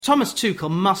Thomas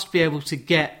Tuchel must be able to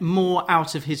get more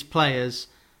out of his players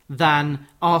than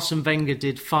Arsene Wenger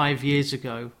did 5 years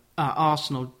ago at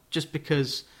Arsenal, just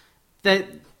because they're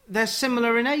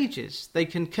similar in ages. They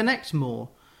can connect more.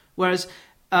 Whereas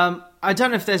I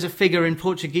don't know if there's a figure in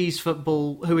Portuguese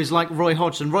football who is like Roy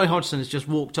Hodgson. Roy Hodgson has just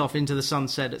walked off into the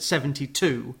sunset at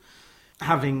 72,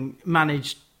 having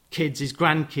managed kids his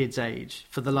grandkids' age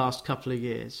for the last couple of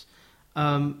years.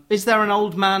 Is there an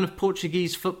old man of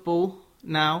Portuguese football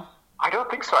now? I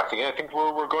don't think so, actually. I think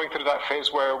we're going through that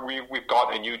phase where we've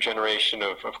got a new generation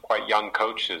of quite young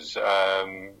coaches.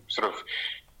 Obviously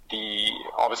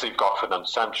you've got Fernando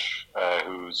Santos,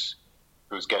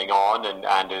 who's getting on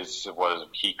he's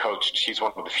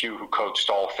one of the few who coached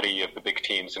all three of the big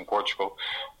teams in Portugal,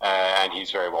 and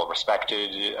he's very well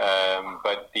respected.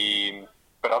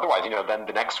 But otherwise, then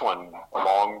the next one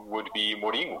along would be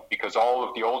Mourinho, because all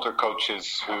of the older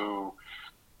coaches who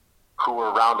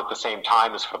were around at the same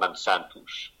time as Fernando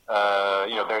Santos.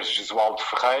 There's Giswaldo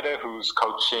Ferreira, who's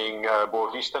coaching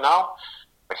Boa Vista now,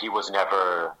 but he was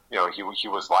never, he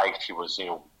was liked, he was,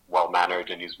 well-mannered,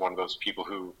 and he's one of those people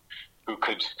who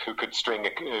could string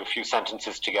a few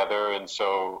sentences together, and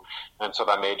so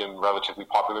that made him relatively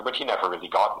popular, but he never really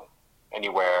got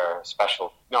anywhere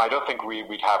special. No, I don't think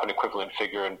we'd have an equivalent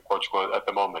figure in Portugal at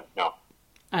the moment, no.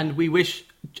 And we wish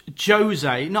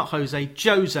Jose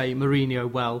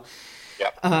Mourinho well.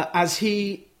 Yeah. As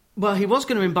he was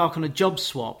going to embark on a job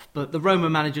swap, but the Roma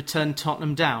manager turned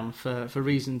Tottenham down for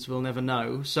reasons we'll never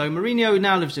know. So Mourinho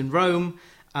now lives in Rome,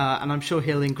 and I'm sure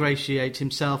he'll ingratiate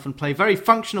himself and play very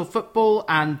functional football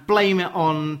and blame it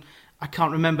on, I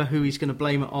can't remember who he's going to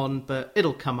blame it on, but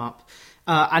it'll come up.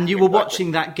 And you were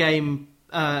watching that game,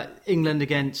 England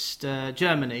against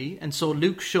Germany, and saw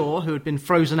Luke Shaw, who had been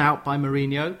frozen out by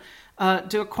Mourinho,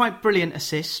 do a quite brilliant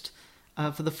assist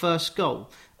for the first goal.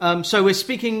 So we're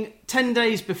speaking 10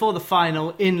 days before the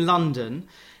final in London.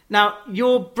 Now,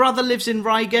 your brother lives in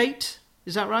Reigate,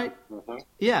 is that right? Mm-hmm.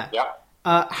 Yeah. Yeah.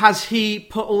 Has he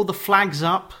put all the flags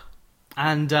up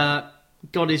and got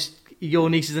your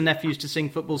nieces and nephews to sing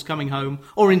Football's Coming Home,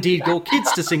 or indeed your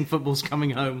kids to sing Football's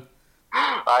Coming Home?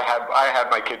 I had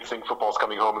my kids sing Football's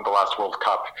Coming Home in the last World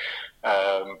Cup,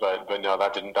 but no,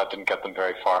 that didn't get them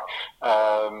very far.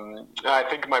 I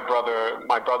think my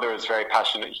brother is very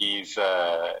passionate. He's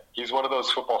one of those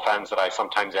football fans that I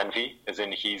sometimes envy, as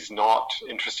in he's not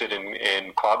interested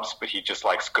in clubs, but he just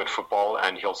likes good football,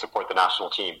 and he'll support the national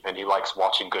team, and he likes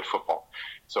watching good football.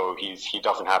 So he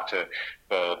doesn't have to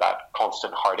that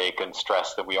constant heartache and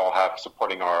stress that we all have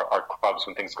supporting our clubs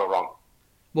when things go wrong.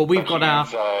 Well, we've got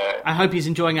I hope he's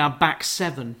enjoying our back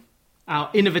seven, our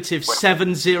innovative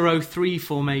 7-0-3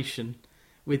 formation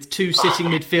with 2 sitting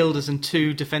midfielders and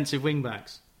 2 defensive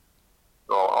wing-backs.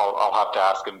 Well, I'll have to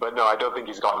ask him, but no, I don't think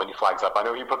he's got many flags up. I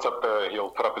know he'll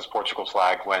put up his Portugal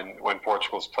flag when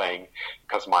Portugal's playing,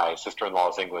 because my sister-in-law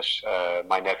is English.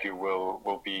 My nephew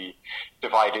will be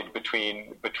divided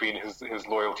between his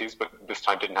loyalties, but this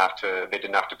time they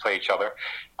didn't have to play each other.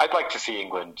 I'd like to see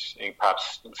England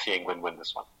win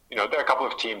this one. There are a couple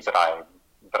of teams that I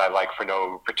like for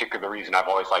no particular reason.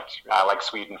 I like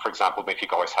Sweden, for example.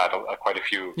 Benfica always had quite a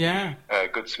few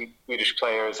good Swedish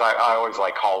players. I always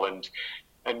like Holland.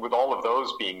 And with all of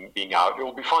those being out, it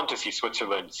will be fun to see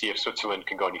Switzerland, see if Switzerland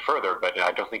can go any further. But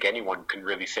I don't think anyone can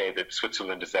really say that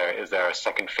Switzerland is their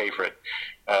second favorite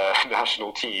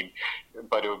national team.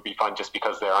 But it would be fun just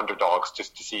because they're underdogs,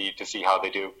 just to see how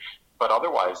they do. But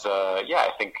otherwise,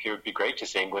 I think it would be great to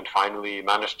see England finally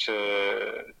manage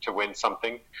to win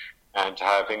something, and to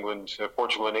have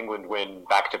Portugal and England win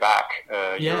back-to-back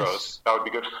Euros. That would be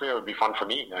good. It would be fun for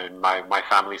me. And my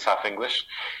family's half English.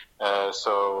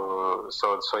 So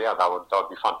that would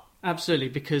be fun. Absolutely,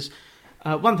 because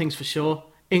one thing's for sure,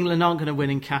 England aren't going to win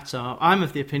in Qatar. I'm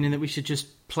of the opinion that we should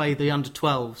just play the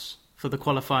under-12s for the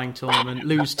qualifying tournament,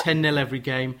 lose 10-0 every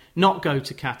game, not go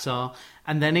to Qatar,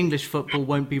 and then English football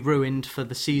won't be ruined for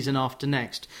the season after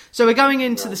next. So we're going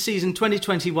into the season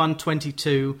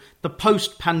 2021-22, the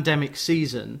post-pandemic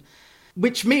season,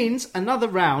 which means another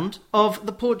round of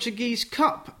the Portuguese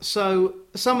Cup. So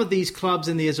some of these clubs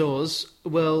in the Azores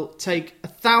will take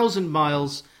 1,000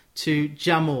 miles to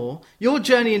Jamor. Your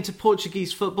journey into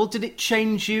Portuguese football, did it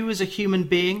change you as a human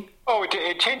being? Oh,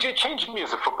 it changed me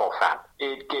as a football fan.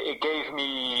 It gave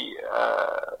me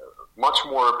much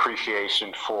more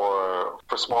appreciation for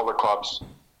smaller clubs,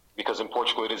 because in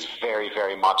Portugal it is very,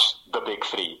 very much the big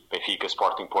three: Benfica,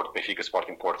 Sporting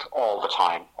Porto, all the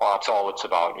time. That's all it's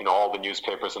about, all the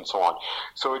newspapers and so on.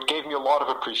 So it gave me a lot of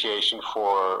appreciation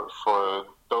for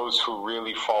those who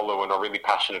really follow and are really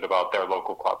passionate about their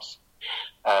local clubs.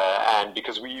 and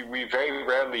because we very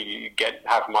rarely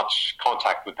have much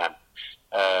contact with them.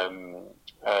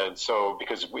 So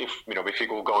because if Benfica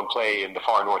will go and play in the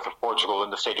far north of Portugal,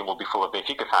 and the stadium will be full of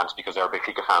Benfica fans because there are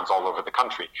Benfica fans all over the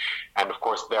country, and of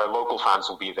course their local fans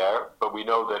will be there. But we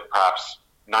know that perhaps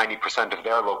 90% of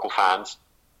their local fans,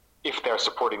 if they're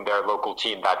supporting their local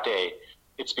team that day,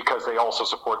 it's because they also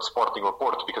support Sporting or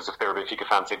Porto, because if they're Benfica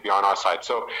fans, they'd be on our side.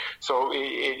 So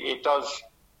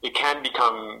it can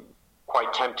become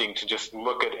quite tempting to just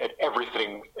look at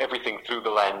everything through the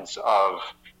lens of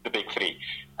the big three.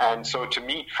 And so to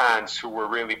meet fans who were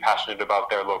really passionate about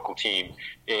their local team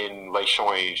in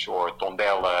Leixões or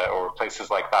Tondela or places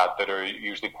like that are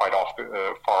usually quite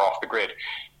far off the grid,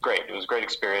 great. It was a great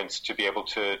experience to be able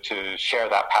to share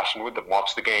that passion with them,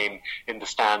 watch the game in the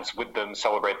stands with them,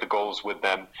 celebrate the goals with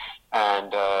them,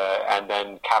 and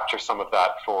then capture some of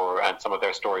that and some of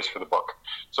their stories for the book.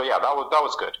 So yeah, that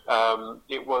was good.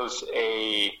 It was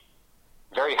a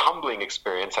very humbling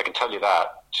experience, I can tell you that,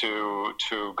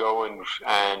 to go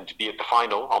and be at the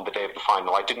final on the day of the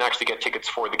final. I didn't actually get tickets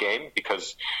for the game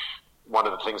because one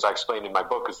of the things I explained in my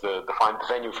book is the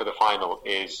venue for the final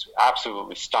is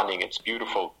absolutely stunning. It's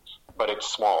beautiful, but it's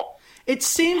small. It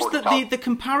seems that the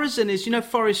comparison is,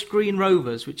 Forest Green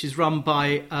Rovers, which is run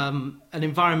by an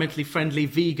environmentally friendly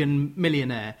vegan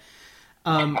millionaire.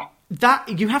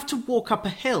 That you have to walk up a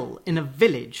hill in a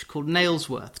village called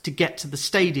Nailsworth to get to the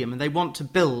stadium, and they want to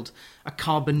build a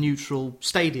carbon neutral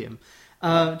stadium.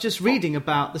 Just reading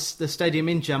about the stadium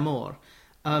in Jamor,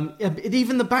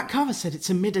 even the back cover said it's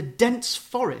amid a dense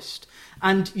forest,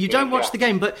 and you don't watch the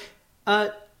game, but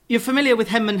you're familiar with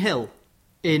Henman Hill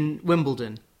in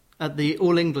Wimbledon at the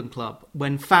All England Club,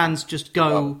 when fans just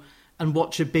go and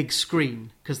watch a big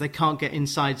screen because they can't get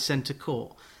inside centre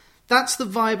court. That's the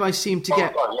vibe I seem to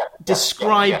get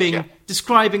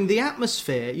describing the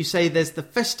atmosphere. You say there's the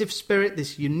festive spirit,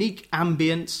 this unique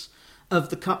ambience of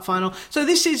the cup final. So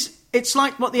it's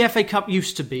like what the FA Cup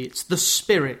used to be. It's the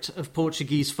spirit of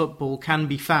Portuguese football can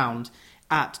be found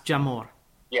at Jamor.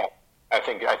 Yeah, I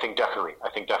think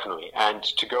definitely. And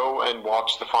to go and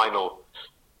watch the final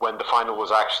when the final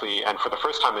was actually, and for the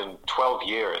first time in 12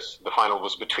 years, the final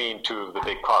was between two of the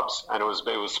big clubs, and it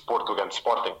was Porto against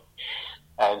Sporting.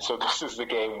 And so this is the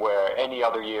game where any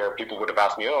other year people would have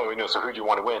asked me, so who do you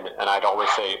want to win? And I'd always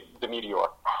say the Meteor.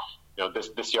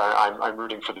 This year I'm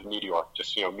rooting for the Meteor.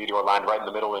 Just, Meteor land right in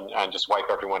the middle and just wipe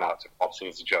everyone out. Obviously,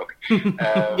 it's a joke.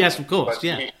 Yes, of course, but,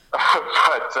 yeah.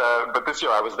 But this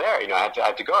year I was there. I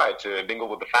had to go. I had to mingle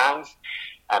with the fans.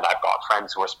 And I've got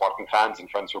friends who are Sporting fans and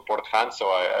friends who are Porto fans.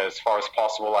 So as far as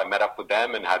possible, I met up with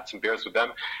them and had some beers with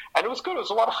them. And it was good. It was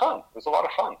a lot of fun.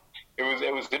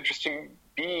 It was interesting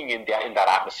being in that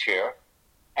atmosphere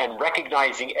and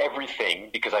recognizing everything,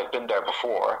 because I've been there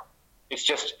before. It's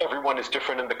just everyone is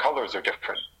different and the colors are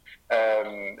different.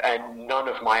 And none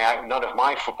of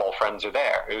my football friends are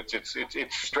there.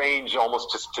 It's strange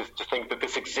almost to think that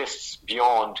this exists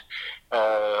beyond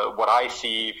what I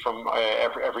see from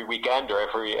every weekend or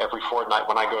every fortnight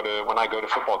when I go to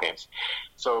football games.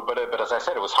 So, but as I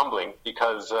said, it was humbling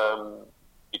because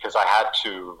I had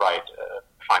to write a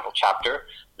final chapter.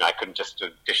 I couldn't just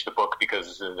dish the book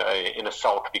because in a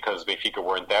sulk because Benfica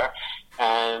weren't there,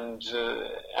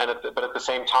 but at the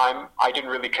same time, I didn't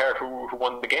really care who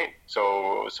won the game.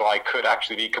 So I could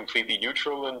actually be completely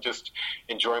neutral and just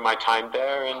enjoy my time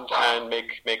there and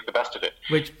make the best of it.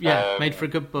 Which made for a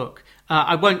good book.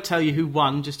 I won't tell you who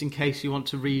won, just in case you want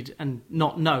to read and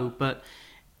not know. But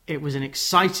it was an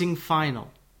exciting final.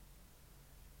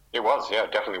 It was, yeah,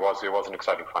 it definitely was. It was an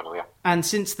exciting final, yeah. And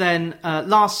since then,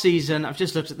 last season, I've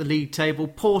just looked at the league table.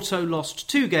 Porto lost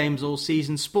 2 games all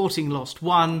season. Sporting lost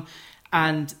 1.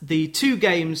 And the 2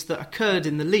 games that occurred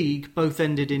in the league both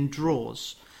ended in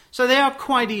draws. So they are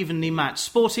quite evenly matched.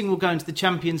 Sporting will go into the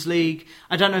Champions League.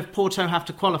 I don't know if Porto have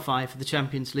to qualify for the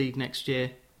Champions League next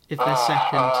year, if they're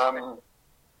second.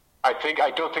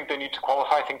 I don't think they need to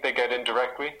qualify. I think they get in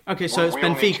directly. Okay, so it's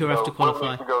Benfica who have to qualify.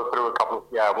 We'll need to go through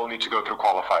we'll need to go through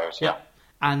qualifiers. Yeah.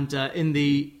 And in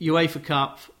the UEFA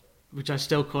Cup, which I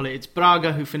still call it, it's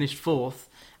Braga who finished 4th,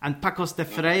 and Pacos de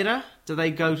Ferreira. Do they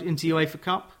go into UEFA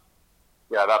Cup?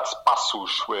 Yeah, that's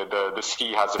Passos, where the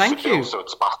ski has a Thank you. So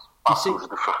it's Passos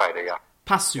de Ferreira. Yeah.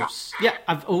 Passos. Yeah,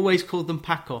 I've always called them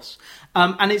Pacos.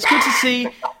 And it's good to see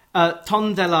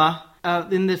Tondela.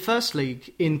 In the first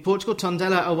league in Portugal.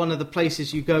 Tondela are one of the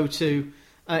places you go to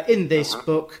in this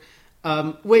book,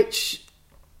 which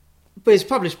is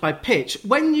published by Pitch.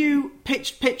 When you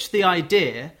pitched the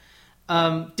idea,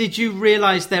 did you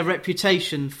realise their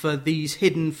reputation for these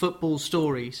hidden football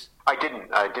stories? I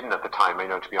didn't at the time,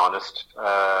 to be honest.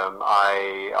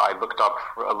 I looked up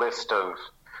a list of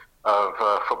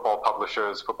football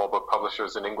publishers, football book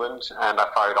publishers in England, and I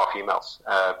fired off emails.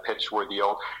 Pitch were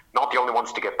not the only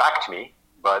ones to get back to me,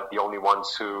 but the only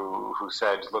ones who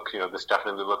said, look, this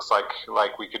definitely looks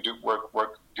like we could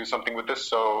do something with this,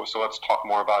 so let's talk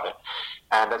more about it.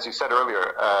 And as you said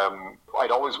earlier,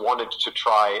 I'd always wanted to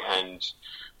try and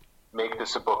make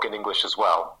this a book in English as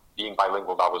well. Being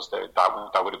bilingual, that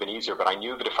would have been easier, but I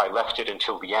knew that if I left it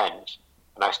until the end,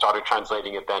 and I started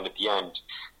translating it then at the end,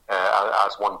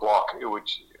 as one block,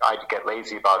 I'd get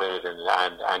lazy about it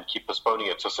and keep postponing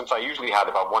it. So since I usually had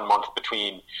about 1 month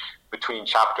between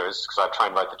chapters, because I'd try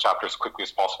and write the chapter as quickly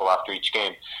as possible after each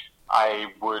game, I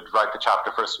would write the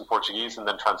chapter first in Portuguese and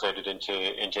then translate it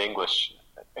into English.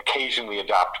 Occasionally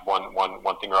adapt one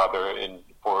thing or other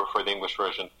for the English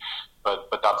version, but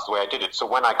that's the way I did it. So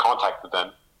when I contacted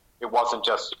them, it wasn't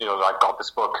just I've got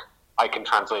this book, I can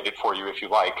translate it for you if you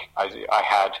like. I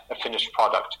had a finished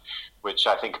product, which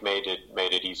I think made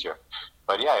it easier.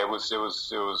 But yeah, it was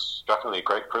definitely a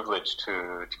great privilege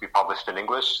to be published in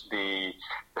English. The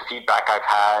feedback I've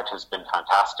had has been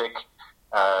fantastic.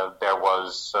 There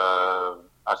was,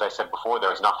 as I said before,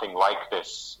 there's nothing like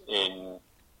this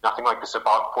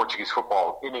about Portuguese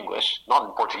football in English, not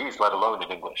in Portuguese, let alone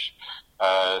in English.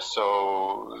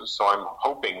 So I'm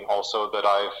hoping also that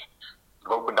I've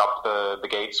opened up the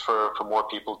gates for more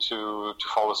people to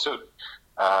follow suit.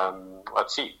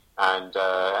 Let's see.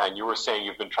 And you were saying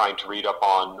you've been trying to read up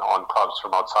on clubs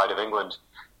from outside of England.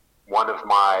 One of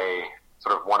my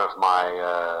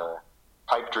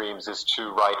pipe dreams is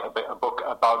to write a book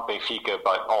about Benfica,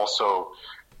 but also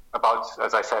about,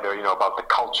 as I said, about the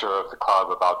culture of the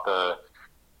club, about the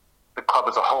club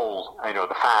as a whole,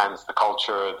 the fans, the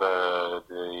culture,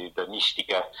 the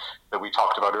mística that we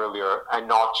talked about earlier, and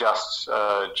not just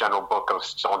a general book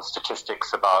on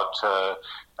statistics about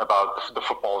the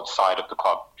football side of the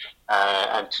club.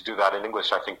 And to do that in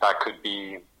English, I think that could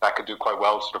do quite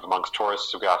well, sort of amongst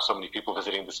tourists. We have so many people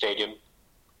visiting the stadium.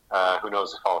 Who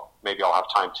knows if maybe I'll have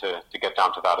time to get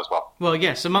down to that as well. Well,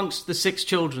 yes, amongst the 6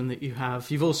 children that you have,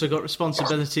 you've also got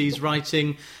responsibilities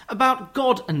writing about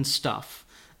God and stuff.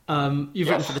 You've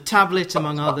written for the Tablet,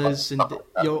 among others, and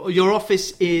your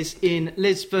office is in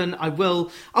Lisbon.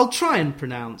 I'll try and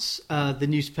pronounce the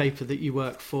newspaper that you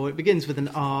work for. It begins with an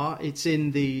R. It's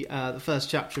in the first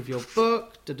chapter of your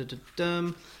book,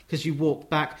 because you walk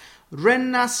back.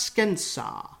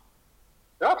 Renascença.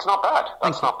 That's not bad.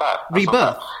 That's not bad.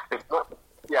 Rebirth.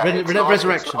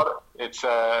 Resurrection.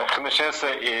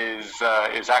 Renascença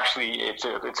is actually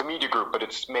it's a media group, but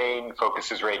its main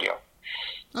focus is radio.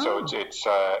 So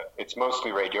it's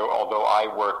mostly radio, although I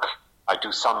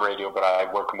do some radio, but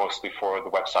I work mostly for the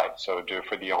website, so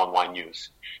for the online news.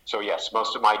 So yes,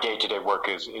 most of my day-to-day work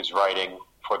is writing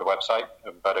for the website,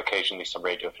 but occasionally some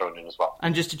radio thrown in as well.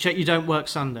 And just to check, you don't work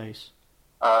Sundays?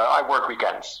 I work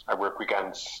weekends.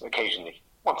 occasionally,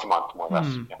 once a month, more or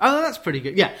less. Yeah. Oh, that's pretty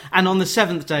good. Yeah, and on the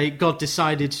 7th day, God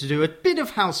decided to do a bit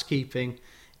of housekeeping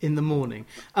in the morning.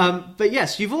 But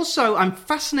yes, you've also, I'm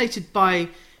fascinated by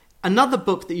another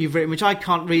book that you've written, which I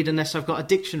can't read unless I've got a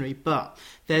dictionary, but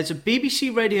there's a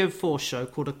BBC Radio 4 show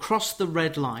called Across the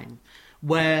Red Line,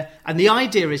 and the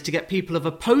idea is to get people of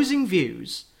opposing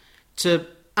views to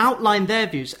outline their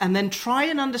views and then try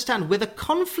and understand, with a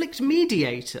conflict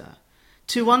mediator,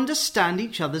 to understand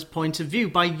each other's point of view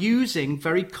by using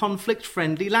very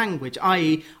conflict-friendly language,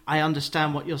 i.e., I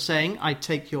understand what you're saying, I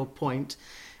take your point.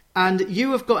 And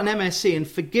you have got an MSc in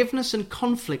Forgiveness and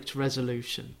Conflict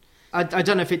Resolution. I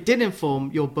don't know if it did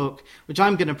inform your book, which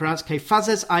I'm going to pronounce Que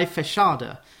Fazes Ai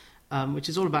Fechada, which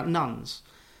is all about nuns.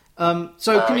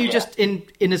 So can you just, in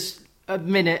a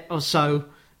minute or so,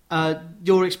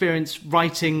 your experience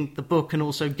writing the book and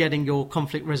also getting your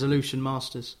conflict resolution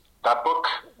masters? That book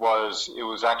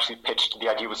the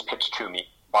idea was pitched to me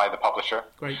by the publisher.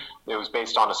 Great. It was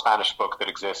based on a Spanish book that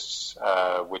exists,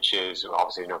 which is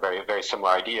obviously a very, very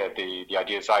similar idea. The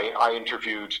idea is I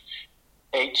interviewed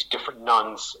 8 different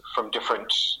nuns from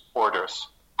different orders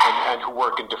and who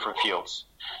work in different fields.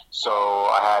 So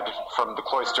I had from the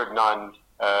cloistered nun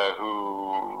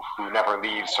who never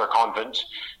leaves her convent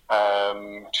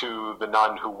to the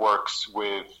nun who works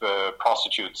with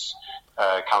prostitutes,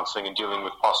 counseling and dealing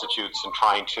with prostitutes and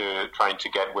trying to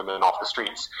get women off the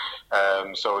streets.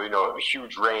 So a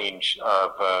huge range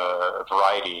of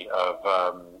variety of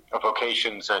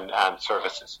vocations and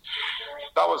services.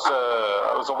 That was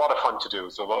a lot of fun to do. It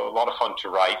was a lot of fun to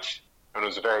write, and it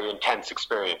was a very intense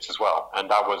experience as well. And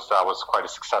that was quite a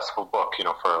successful book,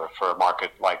 for a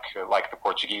market like the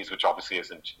Portuguese, which obviously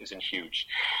isn't huge.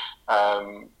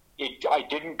 I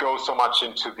didn't go so much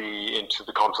into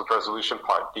the conflict resolution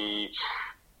part. The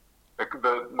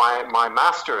My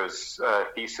master's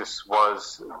thesis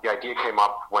was, the idea came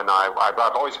up when I've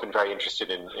always been very interested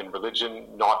in religion,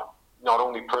 not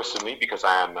only personally because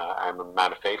I'm a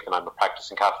man of faith and I'm a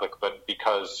practicing Catholic, but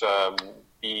because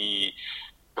the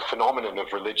phenomenon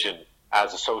of religion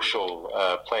as a social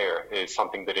player is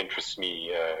something that interests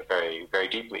me very, very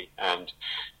deeply, and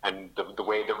the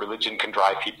way that religion can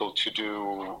drive people to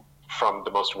do from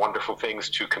the most wonderful things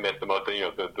to commit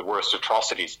the worst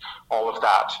atrocities, all of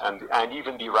that, and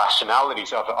even the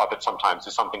irrationalities of it sometimes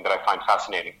is something that I find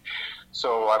fascinating.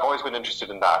 So I've always been interested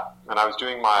in that, and I was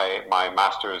doing my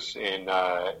master's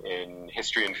in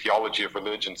history and theology of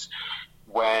religions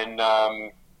when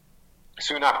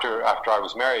soon after I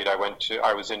was married, I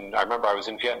remember I was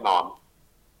in Vietnam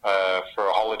for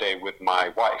a holiday with my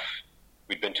wife.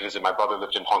 We'd been to visit, my brother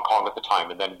lived in Hong Kong at the time,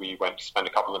 and then we went to spend a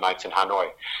couple of nights in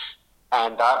Hanoi.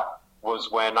 And that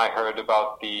was when I heard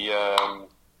about the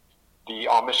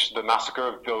massacre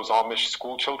of those Amish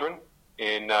school children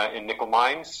in nickel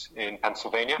mines in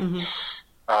Pennsylvania. Mm-hmm.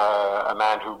 A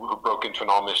man who broke into an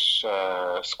Amish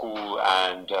school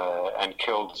and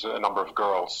killed a number of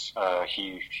girls.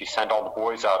 He sent all the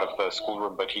boys out of the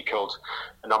schoolroom, but he killed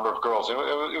a number of girls. It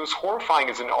was horrifying,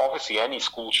 as in obviously any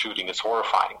school shooting is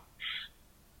horrifying.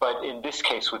 But in this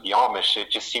case with the Amish, it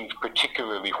just seemed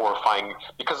particularly horrifying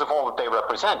because of all that they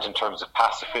represent in terms of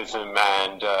pacifism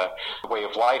and the way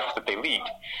of life that they lead.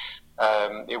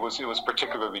 It was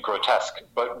particularly grotesque.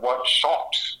 But what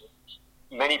shocked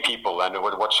many people and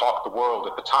what shocked the world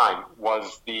at the time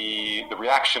was the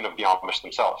reaction of the Amish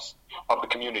themselves, of the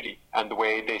community, and the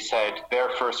way they said their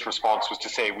first response was to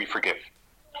say, "We forgive,"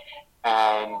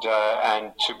 and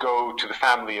to go to the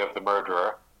family of the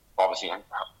murderer. Obviously,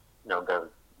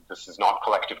 this is not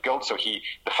collective guilt, so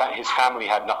his family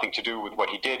had nothing to do with what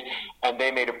he did, and they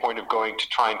made a point of going to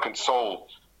try and console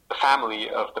the family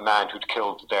of the man who'd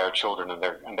killed their children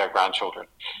and their grandchildren.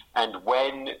 And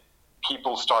when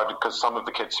people started, because some of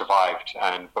the kids survived,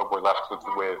 but were left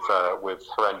with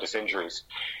horrendous injuries,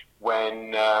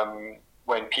 when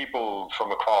people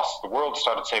from across the world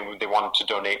started saying they wanted to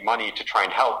donate money to try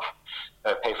and help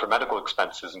pay for medical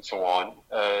expenses and so on,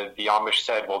 the Amish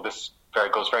said, "Well, this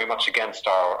goes very much against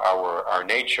our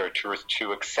nature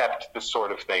to accept this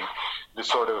sort of thing, this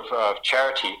sort of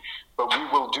charity, but we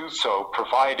will do so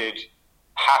provided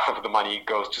half of the money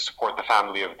goes to support the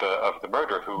family of the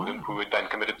murderer who had then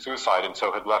committed suicide and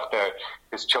so had left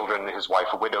his children, his wife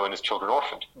a widow, and his children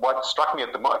orphaned." What struck me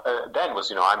then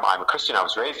was, I'm a Christian. I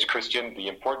was raised a Christian. The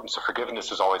importance of forgiveness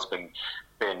has always been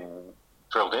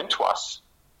drilled into us.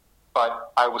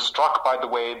 But I was struck by the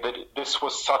way that this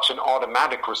was such an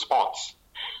automatic response.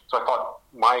 So I thought,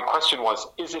 my question was,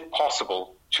 is it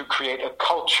possible to create a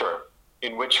culture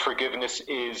in which forgiveness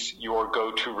is your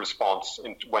go-to response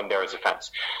when there is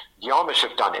offense? The Amish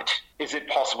have done it. Is it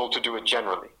possible to do it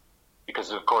generally? Because,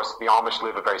 of course, the Amish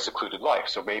live a very secluded life,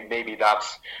 so maybe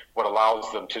that's what allows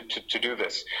them to do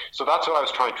this. So that's what I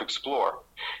was trying to explore.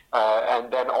 And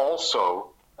then also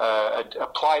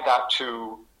apply that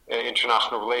to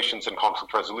international relations and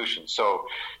conflict resolution. So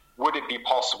would it be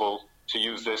possible to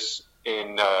use this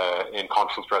in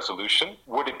conflict resolution?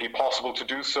 Would it be possible to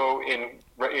do so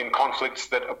in conflicts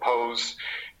that oppose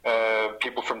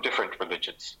people from different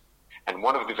religions? And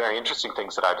one of the very interesting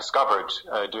things that I discovered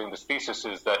doing this thesis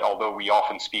is that although we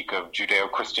often speak of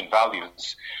Judeo-Christian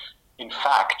values, in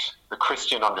fact, the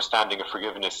Christian understanding of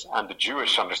forgiveness and the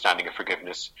Jewish understanding of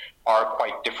forgiveness are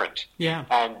quite different. Yeah.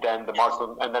 And then the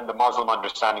Muslim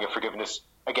understanding of forgiveness,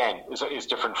 again, is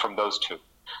different from those two.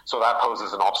 So that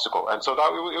poses an obstacle. And so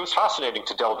it was fascinating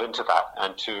to delve into that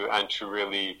and to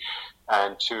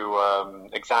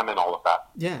examine all of that.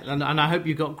 Yeah, and I hope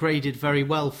you got graded very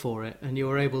well for it and you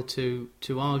were able to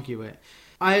argue it.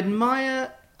 I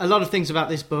admire a lot of things about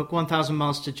this book, 1,000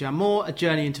 Miles to Jamor, A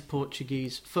Journey into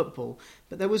Portuguese Football.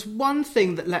 But there was one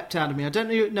thing that leapt out at me. I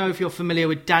don't know if you're familiar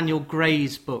with Daniel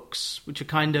Gray's books, which are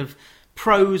kind of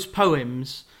prose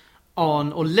poems or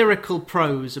lyrical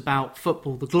prose about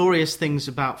football, the glorious things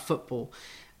about football.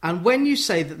 And when you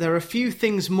say that there are a few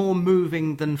things more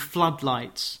moving than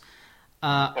floodlights,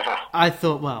 I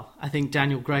thought, well, I think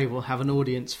Daniel Gray will have an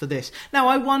audience for this. Now,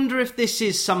 I wonder if this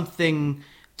is something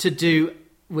to do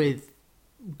with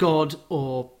God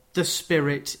or the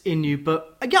spirit in you,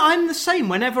 but again, I'm the same.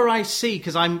 Whenever I see,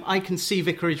 because I can see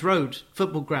Vicarage Road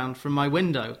football ground from my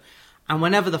window, and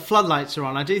whenever the floodlights are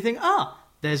on, I do think,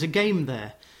 there's a game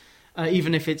there,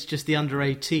 even if it's just the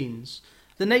under-18s.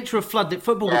 The nature of floodlit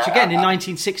football, which again, in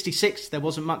 1966, there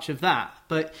wasn't much of that,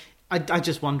 but I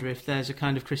just wonder if there's a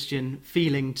kind of Christian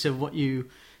feeling to what you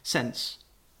sense.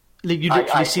 You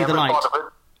literally see the light.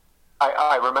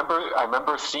 I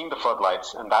remember seeing the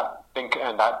floodlights, and that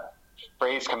that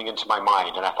phrase coming into my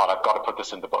mind, and I thought, I've got to put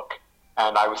this in the book.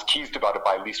 And I was teased about it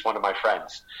by at least one of my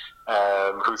friends,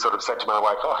 who sort of said to my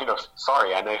wife, "Oh,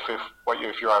 sorry, and if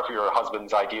your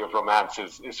husband's idea of romance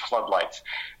is floodlights,"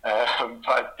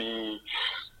 but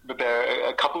there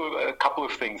are a couple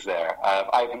of things there.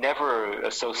 I've never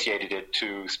associated it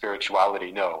to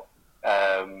spirituality, no.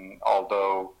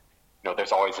 Although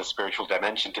there's always a spiritual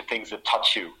dimension to things that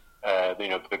touch you.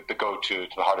 The go to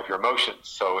the heart of your emotions.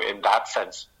 So in that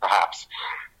sense, perhaps.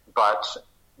 But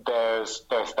there's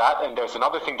that, and there's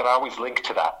another thing that I always link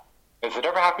to that. Has it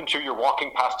ever happened to you? You're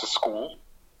walking past a school,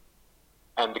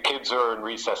 and the kids are in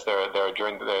recess.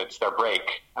 It's their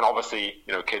break, and obviously,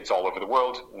 kids all over the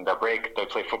world in their break they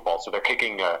play football. So they're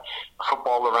kicking a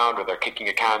football around, or they're kicking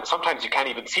a can. Sometimes you can't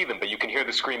even see them, but you can hear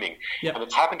the screaming. Yeah. And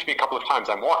it's happened to me a couple of times.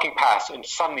 I'm walking past, and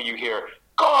suddenly you hear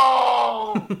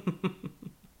 "Go!"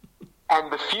 And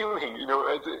the feeling,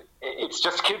 it's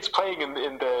just kids playing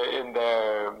in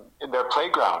their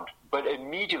playground, but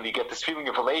immediately get this feeling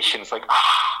of elation. It's like,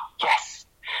 yes.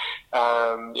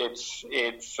 I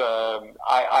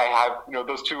have,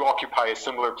 those two occupy a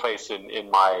similar place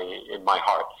in my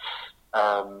heart.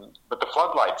 But the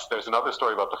floodlights, there's another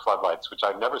story about the floodlights, which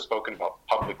I've never spoken about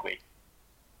publicly.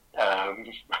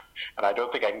 And I don't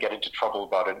think I can get into trouble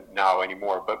about it now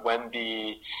anymore. But when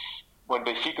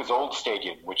Benfica's old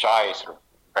stadium, which I sort of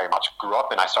very much grew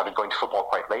up in, I started going to football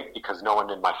quite late because no one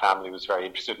in my family was very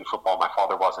interested in football. My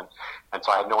father wasn't, and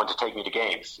so I had no one to take me to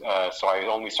games. So I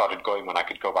only started going when I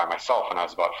could go by myself when I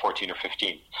was about 14 or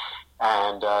 15.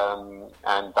 And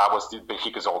that was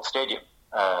Benfica's old stadium,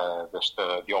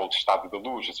 the old Estádio da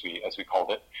Luz, as we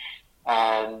called it.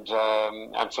 And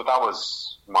so that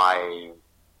was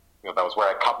that was where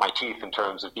I cut my teeth in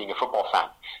terms of being a football fan.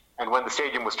 And when the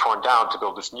stadium was torn down to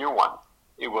build this new one,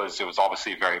 it was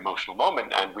obviously a very emotional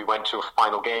moment. And we went to a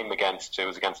final game against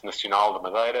Nacional de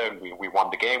Madeira, and we won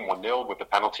the game 1-0 with the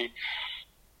penalty.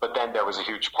 But then there was a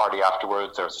huge party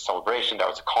afterwards. There was a celebration. There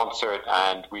was a concert,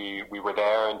 and we were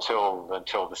there until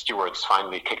the stewards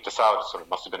finally kicked us out. So it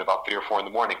must have been about 3 or 4 in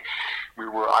the morning.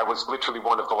 I was literally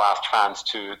one of the last fans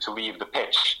to leave the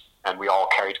pitch. And we all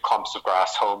carried clumps of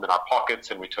grass home in our pockets,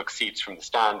 and we took seats from the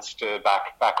stands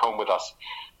back home with us.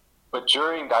 But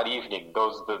during that evening,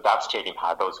 that stadium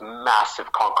had those massive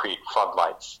concrete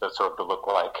floodlights that sort of look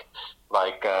like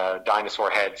dinosaur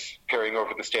heads peering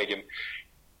over the stadium.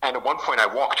 And at one point, I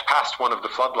walked past one of the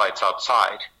floodlights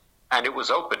outside, and it was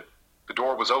open. The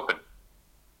door was open.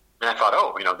 And I thought,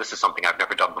 this is something I've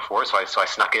never done before. So I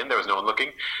snuck in. There was no one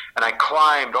looking. And I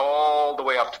climbed all the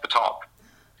way up to the top.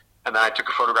 And then I took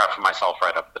a photograph of myself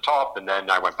right up at the top, and then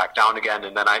I went back down again.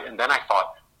 And then I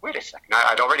thought, wait a second.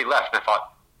 I'd already left, and I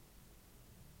thought,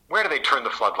 where do they turn the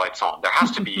floodlights on? There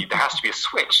has to be a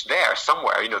switch there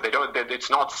somewhere. It's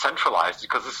not centralized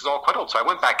because this is all quite old. So I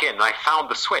went back in and I found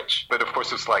the switch, but of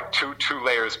course it's like two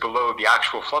layers below the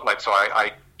actual floodlight. So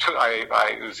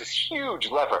it was this huge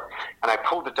lever, and I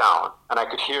pulled it down, and I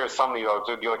could hear suddenly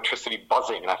the electricity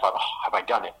buzzing, and I thought, have I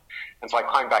done it? And so I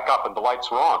climbed back up, and the lights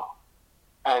were on.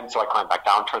 And so I climbed back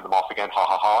down, turned them off again, ha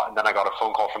ha ha. And then I got a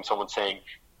phone call from someone saying,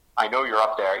 I know you're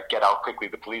up there, get out quickly,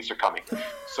 the police are coming.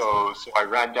 So I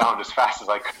ran down as fast as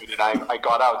I could, and I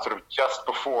got out sort of just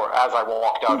before, as I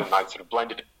walked out, and I sort of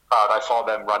blended in the crowd, I saw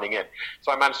them running in.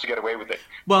 So I managed to get away with it.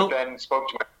 Well, but then spoke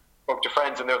to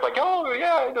friends, and they were like, oh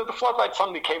yeah, the floodlight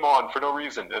suddenly came on for no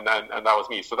reason, and that was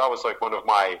me. So that was like one of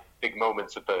my big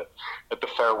moments at the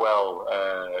farewell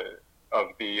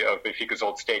of Benfica's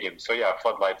old stadium. So yeah,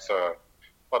 floodlights are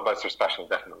special,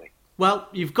 definitely. Well,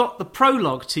 you've got the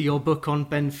prologue to your book on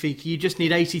Benfica. You just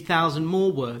need 80,000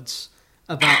 more words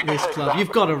about this club. Exactly.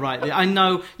 You've got to write it. I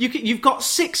know you've got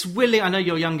 6 willing. I know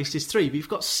your youngest is 3, but you've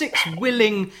got 6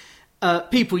 willing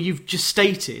people you've just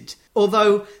stated.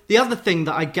 Although the other thing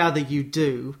that I gather you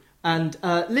do, and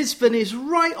Lisbon is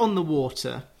right on the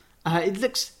water. It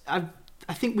looks. I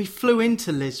think we flew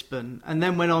into Lisbon and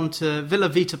then went on to Vila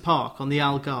Vita Park on the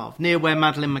Algarve, near where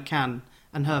Madeleine McCann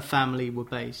and her family were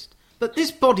based. But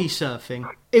this body surfing,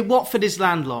 Watford is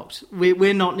landlocked.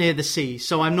 We're not near the sea,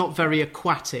 so I'm not very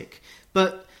aquatic.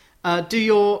 But do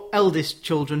your eldest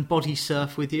children body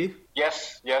surf with you?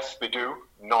 Yes, they do.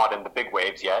 Not in the big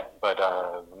waves yet, but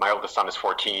my oldest son is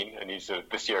 14, and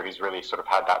this year he's really sort of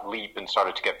had that leap and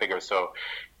started to get bigger. So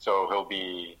he'll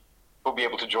be will be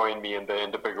able to join me in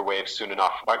the bigger waves soon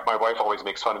enough. My wife always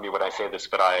makes fun of me when I say this,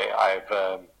 but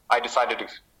I decided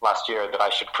last year that I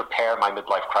should prepare my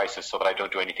midlife crisis so that I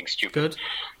don't do anything stupid. Good.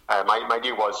 My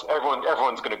deal was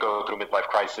everyone's going to go through midlife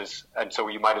crisis, and so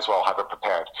you might as well have it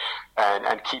prepared,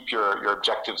 and keep your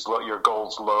objectives low, your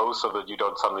goals low, so that you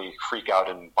don't suddenly freak out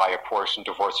and buy a Porsche and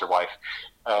divorce your wife.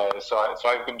 So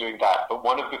I've been doing that. But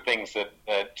one of the things that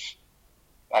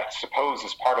I suppose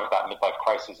is part of that midlife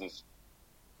crisis is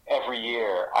every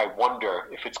year I wonder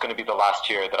if it's going to be the last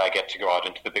year that I get to go out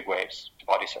into the big waves to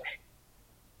body surf.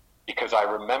 Because I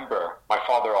remember my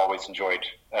father always enjoyed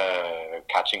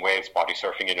catching waves, body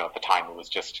surfing. At the time it was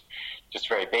just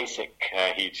very basic.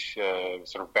 He'd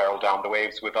sort of barrel down the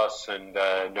waves with us, and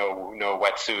no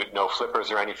wetsuit, no flippers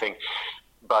or anything.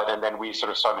 And then we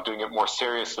sort of started doing it more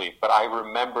seriously. But I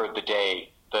remember the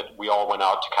day that we all went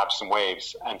out to catch some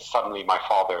waves, and suddenly my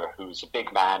father, who's a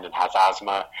big man and has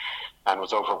asthma and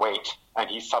was overweight, and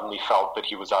he suddenly felt that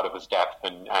he was out of his depth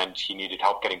and he needed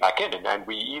help getting back in. And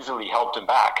we easily helped him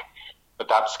back. But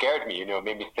that scared me, it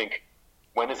made me think,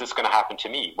 when is this going to happen to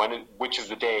me? Which is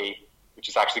the day, which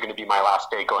is actually going to be my last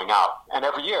day going out? And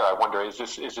every year I wonder, is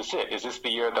this it? Is this the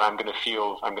year that I'm going to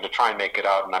feel I'm going to try and make it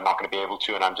out and I'm not going to be able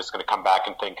to, and I'm just going to come back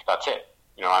and think that's it?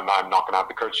 I'm not going to have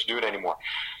the courage to do it anymore.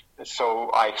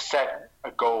 So I've set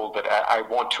a goal that I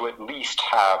want to at least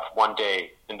have one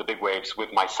day in the big waves with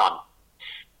my son.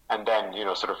 And then,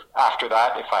 sort of after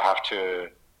that, if I have to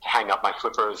hang up my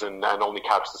flippers and only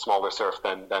catch the smaller surf,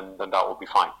 then that will be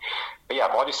fine. But yeah,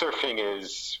 body surfing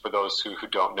is, for those who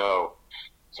don't know,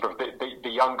 sort of the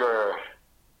younger,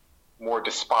 more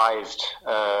despised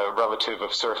relative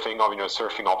of surfing.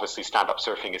 Surfing, obviously, stand-up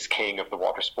surfing is king of the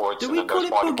water sports. Do we call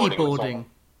it boogie boarding?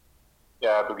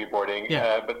 Yeah, boogie boarding.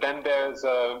 Yeah. But then there's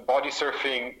body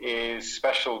surfing is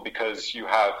special because you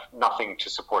have nothing to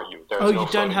support you. You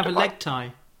don't have a leg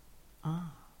tie?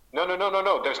 Ah. No.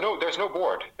 There's no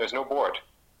board. There's no board.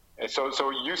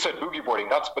 So you said boogie boarding.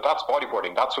 But that's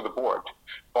bodyboarding. That's with a board.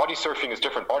 Body surfing is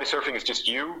different. Body surfing is just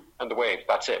you and the wave.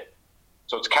 That's it.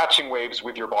 So it's catching waves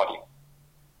with your body.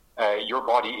 Your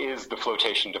body is the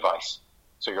flotation device.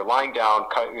 So you're lying down,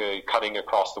 cutting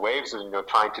across the waves, and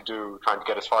trying to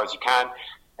get as far as you can.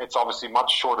 It's obviously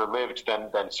much shorter lived than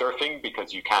surfing,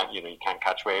 because you can't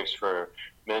catch waves for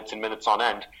minutes and minutes on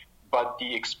end. But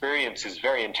the experience is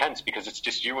very intense because it's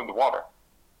just you in the water.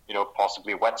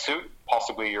 Possibly a wetsuit,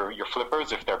 possibly your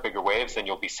flippers. If they're bigger waves, then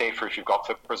you'll be safer if you've got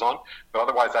flippers on. But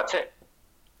otherwise, that's it.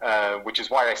 Which is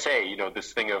why I say,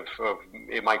 this thing of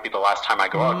it might be the last time I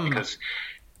go out, because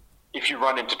if you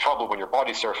run into trouble when you're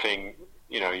body surfing,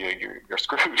 you're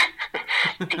screwed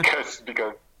because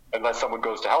unless someone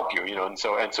goes to help you, and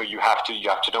so you have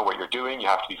to know what you're doing. You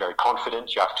have to be very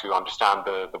confident. You have to understand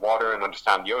the water and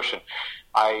understand the ocean.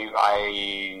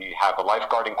 I have a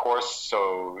lifeguarding course,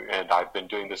 and I've been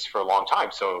doing this for a long time,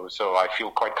 so I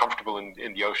feel quite comfortable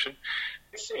in the ocean.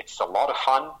 It's a lot of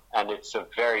fun, and it's a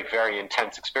very, very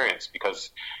intense experience,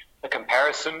 because the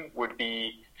comparison would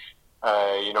be,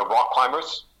 rock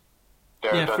climbers.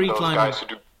 They're free those climbing. Guys who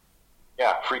do,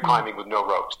 free climbing with no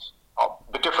ropes.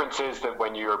 The difference is that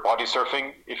when you're body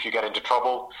surfing, if you get into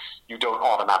trouble, you don't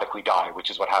automatically die, which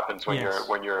is what happens when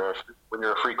you're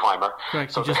a free climber.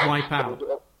 Correct. So you just wipe out.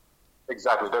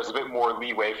 Exactly. There's a bit more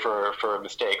leeway for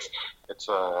mistakes. It's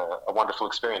a wonderful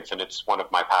experience, and it's one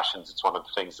of my passions. It's one of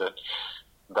the things that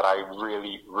I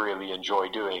really, really enjoy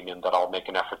doing, and that I'll make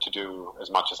an effort to do as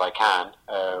much as I can,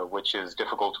 which is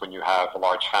difficult when you have a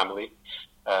large family.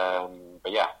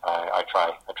 But yeah, I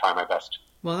try my best.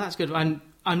 Well, that's good.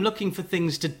 I'm looking for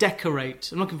things to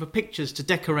decorate. I'm looking for pictures to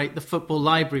decorate the football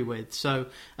library with. So,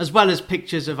 as well as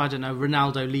pictures of,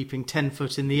 Ronaldo leaping 10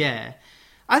 foot in the air,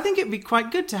 I think it'd be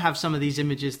quite good to have some of these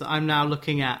images that I'm now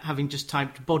looking at, having just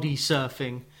typed body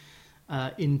surfing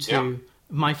into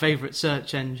my favourite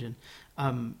search engine.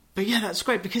 But yeah, that's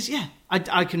great, because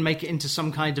I can make it into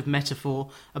some kind of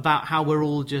metaphor about how we're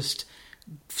all just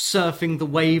surfing the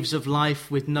waves of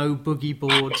life with no boogie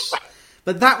boards.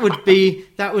 But that would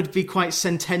be quite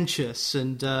sententious,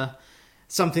 and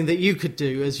something that you could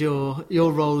do as your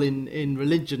role in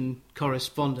religion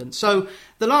correspondence. So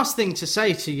the last thing to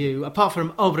say to you, apart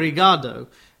from obrigado,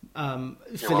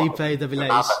 Filipe de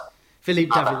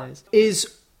Villiers,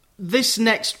 is this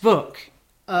next book.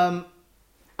 I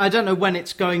don't know when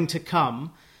it's going to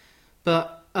come,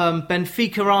 but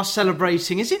Benfica are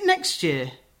celebrating. Is it next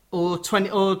year or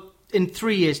in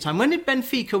 3 years' time? When did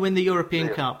Benfica win the European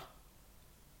Cup?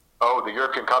 Oh, the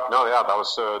European Cup? No, that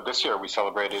was this year. We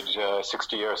celebrated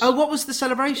 60 years. Oh, what was the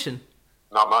celebration?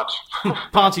 Not much.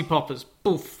 Party poppers,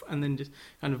 poof, and then just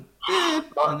kind of...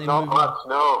 Not much,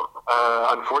 no.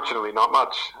 Unfortunately, not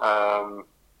much.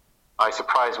 I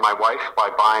surprised my wife by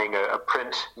buying a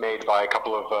print made by a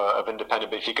couple of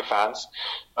independent Benfica fans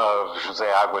of José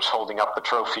Aguas holding up the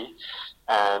trophy,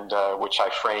 and which I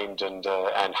framed and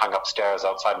hung upstairs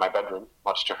outside my bedroom,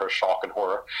 much to her shock and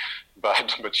horror.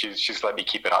 But she's let me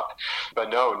keep it up.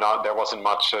 But no, there wasn't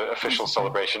much official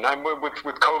celebration. I'm with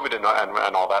COVID and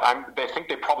all that. They think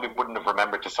they probably wouldn't have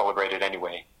remembered to celebrate it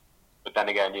anyway. But then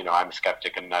again, I'm a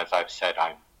skeptic, and as I've said,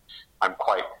 I'm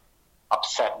quite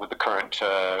upset with the current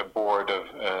board of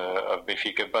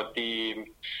Benfica. But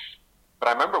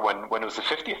I remember when it was the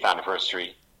 50th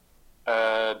anniversary,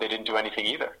 they didn't do anything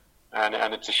either,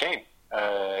 and it's a shame.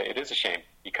 It is a shame,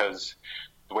 because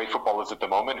the way football is at the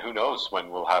moment, who knows when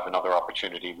we'll have another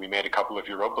opportunity. We made a couple of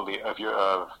Europa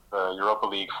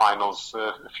League finals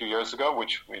a few years ago,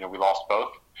 which we lost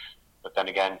both. But then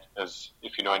again, as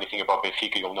if you know anything about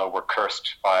Benfica, you'll know we're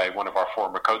cursed by one of our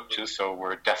former coaches, so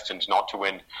we're destined not to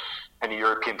win any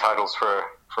European titles for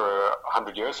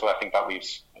 100 years. So I think that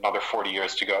leaves another 40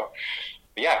 years to go.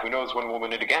 But yeah, who knows when we'll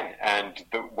win it again. And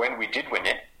when we did win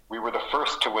it, we were the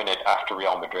first to win it after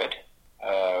Real Madrid,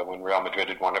 when Real Madrid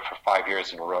had won it for 5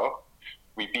 years in a row.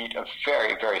 We beat a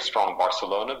very, very strong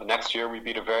Barcelona. The next year we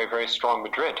beat a very, very strong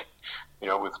Madrid,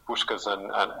 with Puskás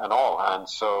and all. And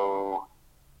so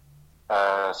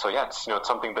yeah, it's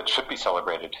something that should be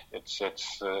celebrated. It's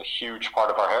a huge part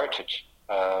of our heritage.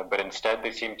 But instead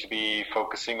they seem to be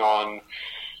focusing on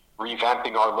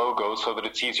revamping our logo so that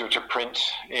it's easier to print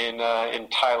in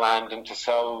Thailand and to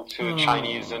sell to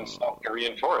Chinese and South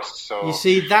Korean tourists. So you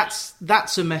see,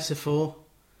 that's a metaphor,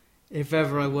 if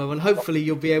ever I will, and hopefully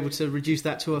you'll be able to reduce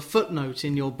that to a footnote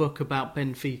in your book about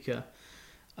Benfica.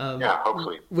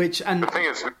 Hopefully. And the thing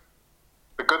is,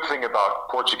 the good thing about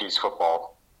Portuguese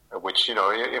football, which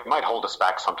it might hold us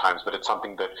back sometimes, but it's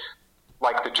something that,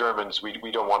 like the Germans,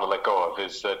 we don't want to let go of,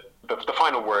 is that the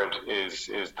final word is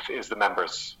the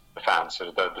members, the fans,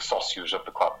 the sócios of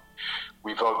the club.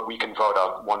 We can vote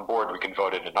out one board, we can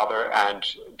vote in another, and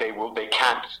they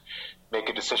can't make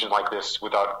a decision like this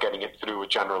without getting it through a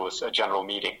general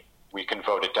meeting. We can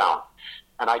vote it down,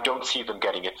 and I don't see them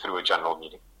getting it through a general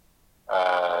meeting.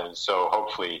 So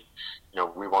hopefully,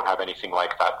 we won't have anything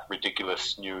like that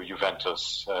ridiculous new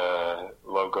Juventus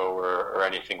logo or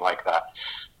anything like that.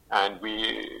 And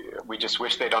we just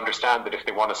wish they'd understand that if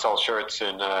they want to sell shirts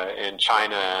in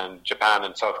China and Japan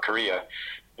and South Korea,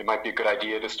 it might be a good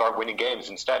idea to start winning games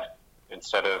instead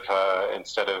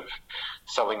of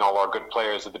selling all our good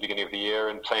players at the beginning of the year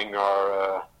and playing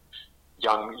our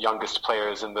youngest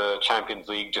players in the Champions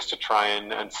League just to try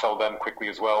and sell them quickly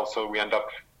as well. So we end up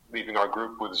leaving our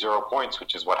group with 0 points,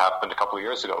 which is what happened a couple of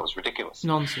years ago. It was ridiculous.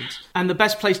 Nonsense. And the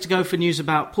best place to go for news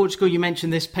about Portugal, you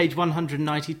mentioned this, page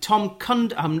 190. Tom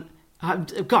God,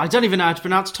 I don't even know how to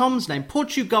pronounce Tom's name.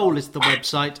 Portugal is the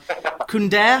website.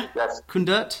 Kundert? Yes.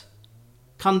 Kundert?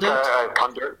 Kundert.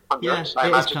 Yeah, I it is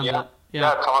imagine, Kundert.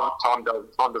 Yeah,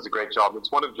 Tom does a great job.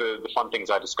 It's one of the fun things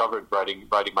I discovered writing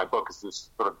my book, is this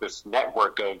sort of this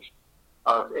network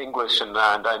of English and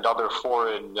other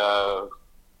foreign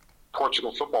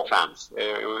Portugal football fans.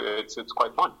 It's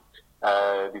quite fun.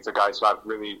 These are guys who have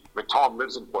really. Tom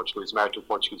lives in Portugal. He's married to a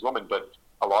Portuguese woman, but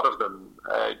a lot of them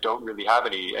don't really have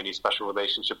any special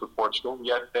relationship with Portugal.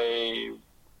 Yet they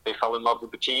fell in love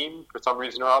with the team for some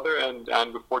reason or other,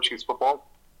 and with Portuguese football,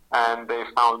 and they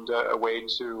found a way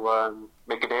to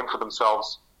make a name for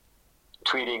themselves,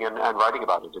 tweeting and writing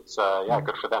about it. It's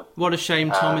good for them. What a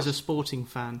shame Tom is a Sporting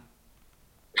fan.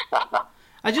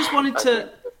 I just wanted to.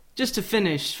 Just to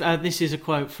finish, this is a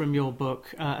quote from your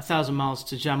book, 1,000 Miles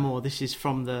to Jamor. This is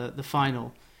from the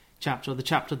final chapter, or the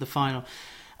chapter of the final.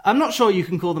 I'm not sure you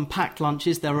can call them packed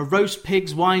lunches. There are roast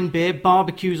pigs, wine, beer,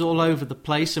 barbecues all over the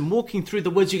place. And walking through the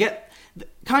woods, you get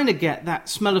that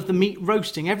smell of the meat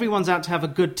roasting. Everyone's out to have a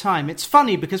good time. It's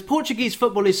funny because Portuguese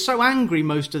football is so angry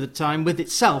most of the time with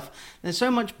itself. There's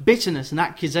so much bitterness and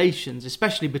accusations,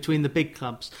 especially between the big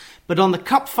clubs. But on the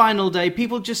cup final day,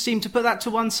 people just seem to put that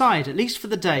to one side, at least for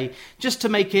the day, just to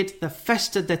make it the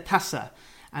Festa de Taça.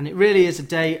 And it really is a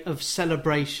day of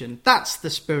celebration. That's the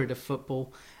spirit of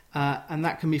football. And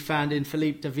that can be found in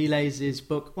Filipe de Villiers'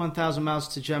 book, 1,000 Miles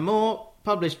to Jamor,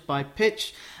 published by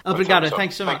Pitch. Obrigado.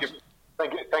 Thanks so much.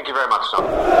 Thank you very much, Tom.